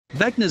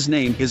Vecna's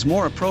name is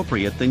more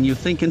appropriate than you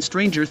think in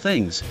Stranger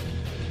Things.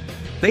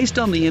 Based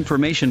on the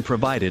information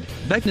provided,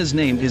 Vecna's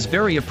name is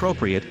very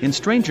appropriate in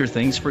Stranger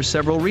Things for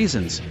several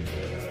reasons.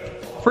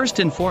 First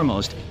and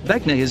foremost,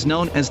 Vecna is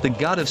known as the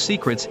God of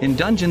Secrets in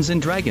Dungeons &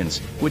 Dragons,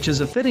 which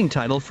is a fitting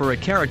title for a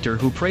character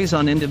who preys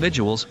on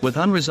individuals with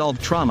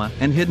unresolved trauma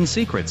and hidden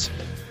secrets.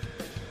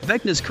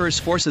 Vecna's curse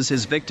forces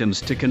his victims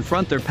to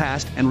confront their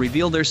past and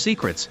reveal their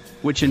secrets,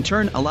 which in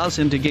turn allows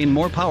him to gain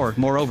more power.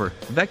 Moreover,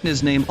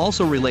 Vecna's name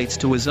also relates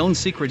to his own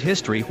secret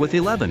history with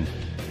 11.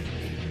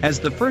 As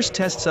the first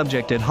test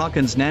subject at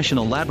Hawkins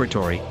National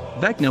Laboratory,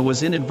 Vecna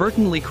was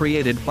inadvertently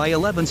created by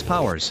 11's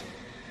powers.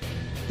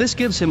 This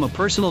gives him a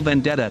personal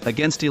vendetta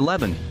against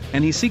 11,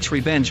 and he seeks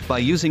revenge by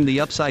using the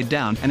Upside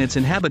Down and its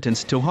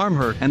inhabitants to harm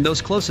her and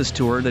those closest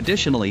to her.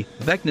 Additionally,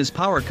 Vecna's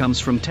power comes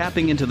from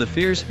tapping into the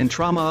fears and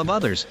trauma of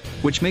others,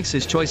 which makes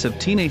his choice of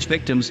teenage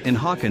victims in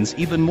Hawkins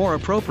even more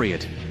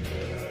appropriate.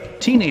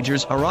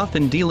 Teenagers are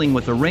often dealing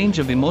with a range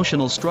of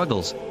emotional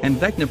struggles, and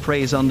Vecna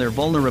preys on their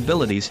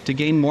vulnerabilities to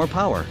gain more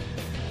power.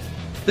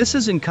 This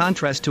is in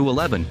contrast to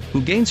 11, who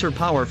gains her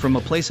power from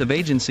a place of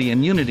agency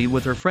and unity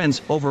with her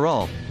friends.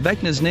 Overall,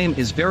 Vecna's name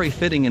is very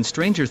fitting in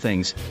Stranger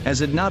Things,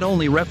 as it not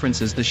only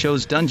references the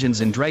show's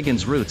Dungeons &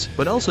 Dragons roots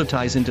but also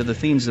ties into the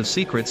themes of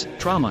secrets,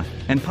 trauma,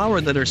 and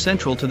power that are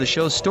central to the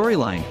show's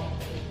storyline.